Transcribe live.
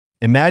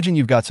Imagine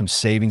you've got some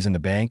savings in the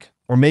bank,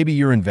 or maybe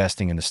you're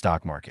investing in the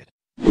stock market.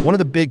 One of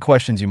the big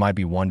questions you might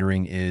be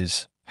wondering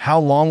is, how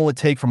long will it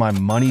take for my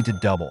money to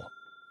double?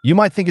 You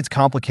might think it's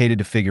complicated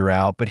to figure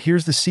out, but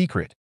here's the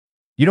secret.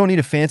 You don't need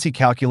a fancy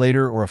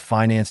calculator or a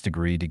finance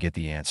degree to get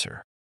the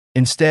answer.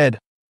 Instead,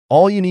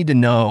 all you need to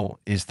know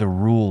is the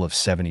Rule of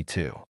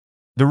 72.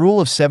 The Rule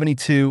of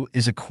 72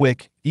 is a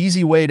quick,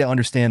 easy way to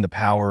understand the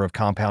power of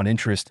compound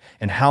interest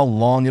and how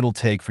long it'll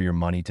take for your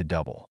money to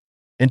double.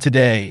 And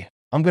today,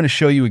 I'm going to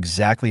show you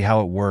exactly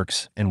how it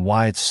works and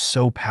why it's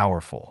so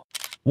powerful.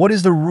 What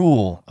is the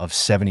Rule of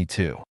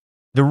 72?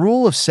 The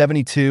Rule of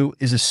 72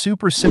 is a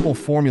super simple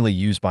formula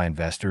used by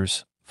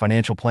investors,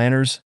 financial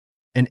planners,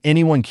 and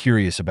anyone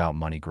curious about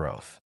money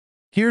growth.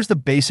 Here's the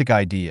basic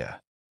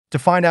idea. To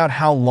find out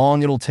how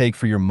long it'll take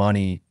for your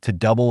money to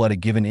double at a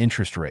given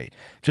interest rate,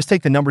 just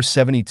take the number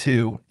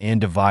 72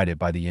 and divide it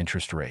by the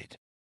interest rate.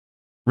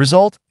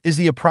 Result is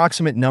the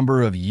approximate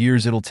number of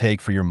years it'll take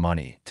for your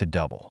money to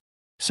double.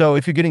 So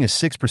if you're getting a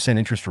 6%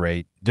 interest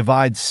rate,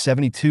 divide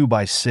 72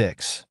 by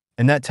 6,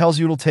 and that tells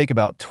you it'll take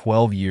about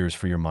 12 years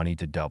for your money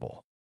to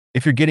double.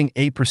 If you're getting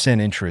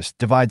 8% interest,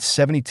 divide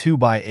 72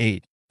 by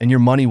 8, and your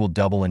money will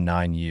double in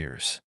 9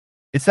 years.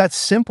 It's that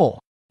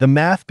simple, the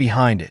math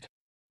behind it.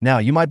 Now,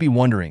 you might be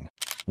wondering,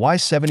 why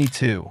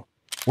 72?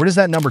 Where does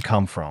that number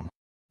come from?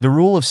 The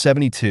Rule of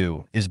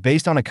 72 is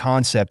based on a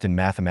concept in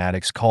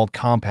mathematics called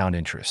compound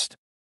interest.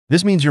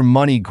 This means your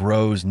money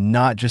grows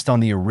not just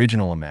on the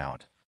original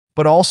amount,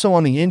 but also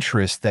on the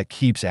interest that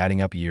keeps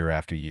adding up year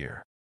after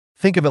year.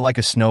 Think of it like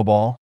a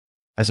snowball.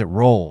 As it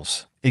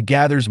rolls, it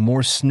gathers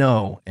more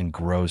snow and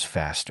grows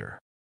faster.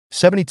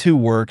 72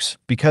 works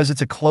because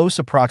it's a close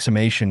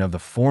approximation of the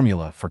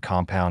formula for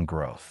compound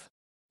growth.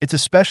 It's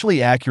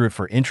especially accurate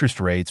for interest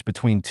rates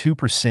between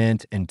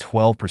 2% and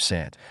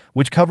 12%,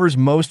 which covers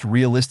most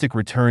realistic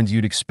returns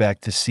you'd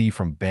expect to see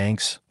from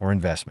banks or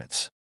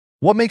investments.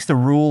 What makes the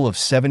Rule of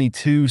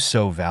 72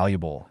 so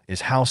valuable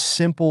is how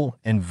simple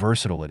and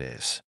versatile it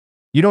is.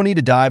 You don't need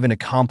to dive into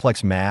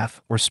complex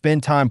math or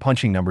spend time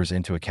punching numbers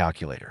into a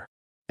calculator.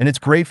 And it's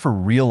great for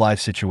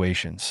real-life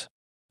situations.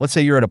 Let's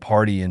say you're at a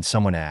party and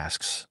someone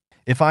asks,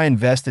 if I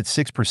invest at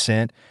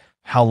 6%,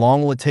 how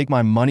long will it take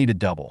my money to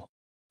double?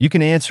 You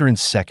can answer in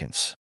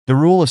seconds. The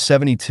Rule of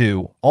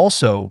 72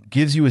 also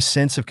gives you a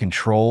sense of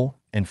control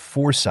and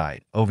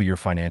foresight over your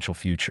financial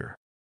future.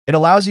 It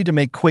allows you to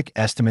make quick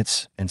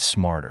estimates and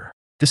smarter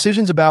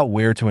decisions about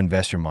where to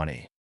invest your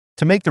money.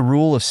 To make the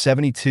Rule of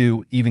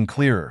 72 even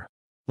clearer,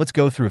 let's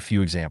go through a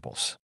few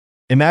examples.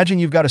 Imagine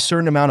you've got a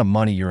certain amount of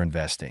money you're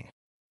investing,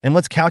 and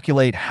let's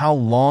calculate how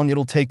long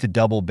it'll take to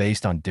double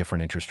based on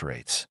different interest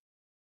rates.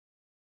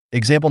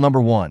 Example number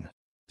 1,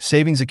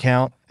 savings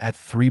account at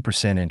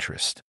 3%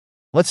 interest.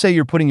 Let's say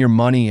you're putting your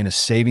money in a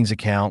savings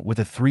account with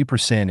a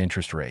 3%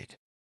 interest rate.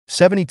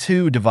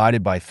 72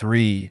 divided by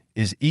 3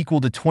 is equal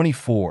to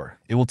 24.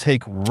 It will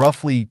take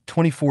roughly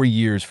 24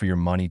 years for your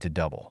money to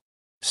double.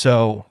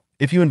 So,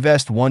 if you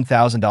invest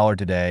 $1,000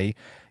 today,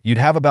 you'd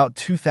have about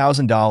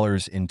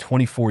 $2,000 in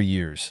 24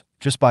 years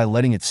just by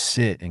letting it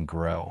sit and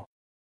grow.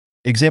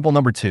 Example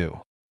number 2,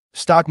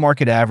 stock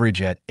market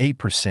average at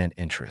 8%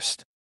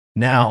 interest.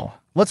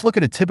 Now, let's look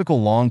at a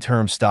typical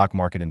long-term stock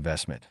market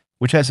investment,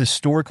 which has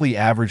historically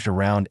averaged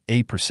around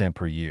 8%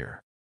 per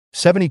year.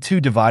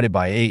 72 divided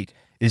by 8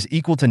 is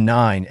equal to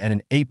 9 at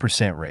an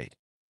 8% rate.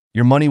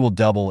 Your money will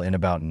double in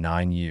about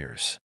 9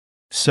 years.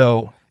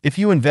 So, if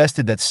you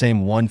invested that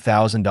same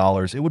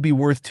 $1,000, it would be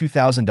worth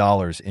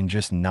 $2,000 in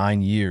just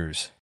 9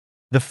 years.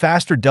 The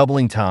faster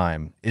doubling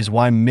time is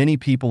why many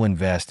people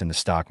invest in the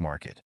stock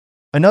market.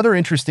 Another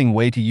interesting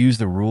way to use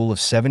the Rule of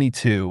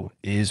 72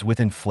 is with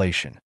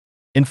inflation.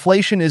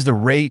 Inflation is the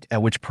rate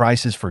at which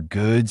prices for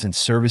goods and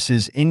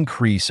services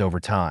increase over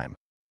time,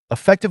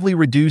 effectively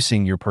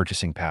reducing your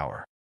purchasing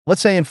power.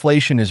 Let's say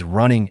inflation is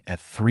running at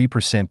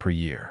 3% per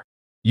year.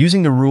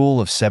 Using the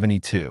Rule of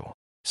 72,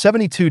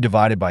 72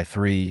 divided by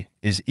 3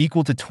 is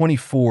equal to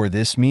 24.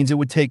 This means it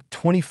would take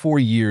 24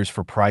 years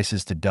for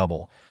prices to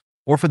double,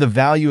 or for the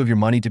value of your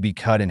money to be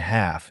cut in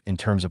half in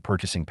terms of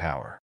purchasing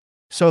power.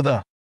 So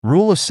the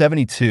Rule of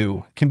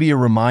 72 can be a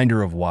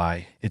reminder of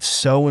why it's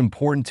so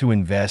important to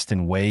invest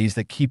in ways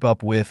that keep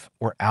up with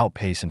or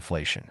outpace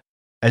inflation.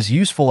 As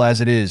useful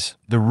as it is,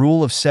 the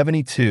Rule of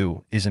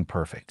 72 isn't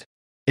perfect.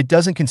 It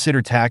doesn't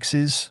consider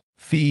taxes,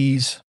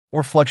 fees,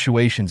 or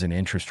fluctuations in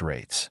interest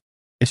rates.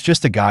 It's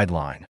just a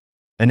guideline,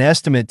 an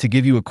estimate to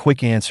give you a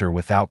quick answer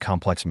without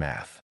complex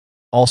math.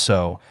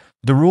 Also,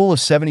 the Rule of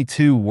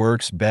 72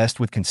 works best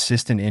with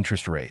consistent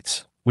interest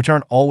rates, which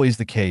aren't always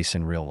the case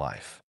in real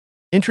life.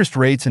 Interest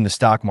rates in the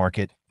stock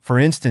market, for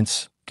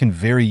instance, can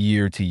vary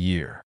year to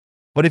year.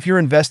 But if you're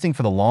investing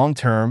for the long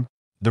term,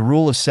 the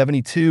Rule of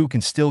 72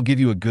 can still give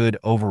you a good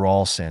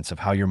overall sense of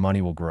how your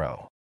money will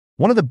grow.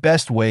 One of the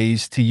best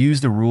ways to use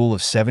the Rule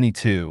of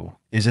 72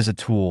 is as a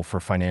tool for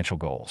financial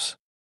goals.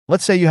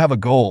 Let's say you have a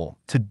goal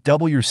to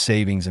double your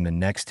savings in the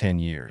next 10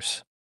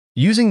 years.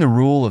 Using the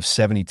Rule of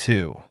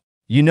 72,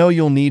 you know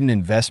you'll need an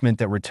investment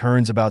that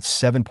returns about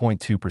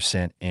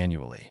 7.2%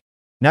 annually.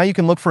 Now you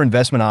can look for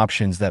investment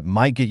options that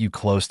might get you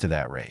close to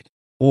that rate.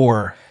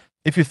 Or,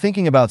 if you're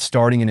thinking about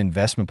starting an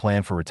investment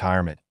plan for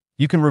retirement,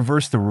 you can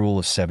reverse the rule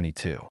of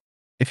 72.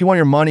 If you want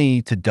your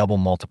money to double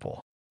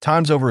multiple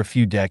times over a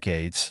few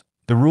decades,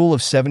 the rule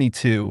of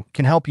 72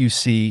 can help you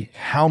see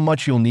how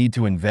much you'll need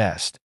to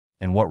invest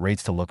and what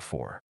rates to look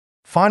for.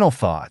 Final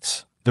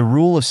thoughts. The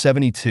rule of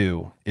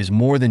 72 is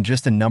more than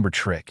just a number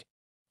trick.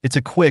 It's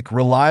a quick,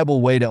 reliable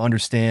way to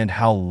understand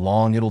how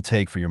long it'll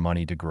take for your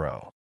money to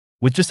grow.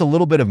 With just a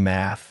little bit of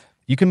math,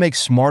 you can make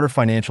smarter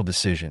financial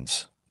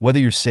decisions, whether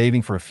you're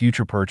saving for a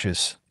future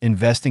purchase,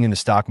 investing in the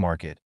stock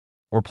market,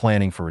 or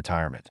planning for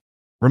retirement.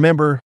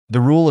 Remember, the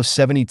rule of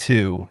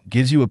 72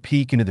 gives you a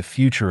peek into the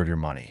future of your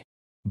money.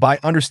 By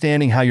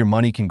understanding how your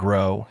money can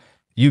grow,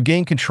 you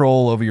gain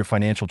control over your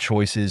financial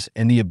choices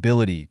and the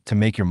ability to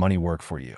make your money work for you.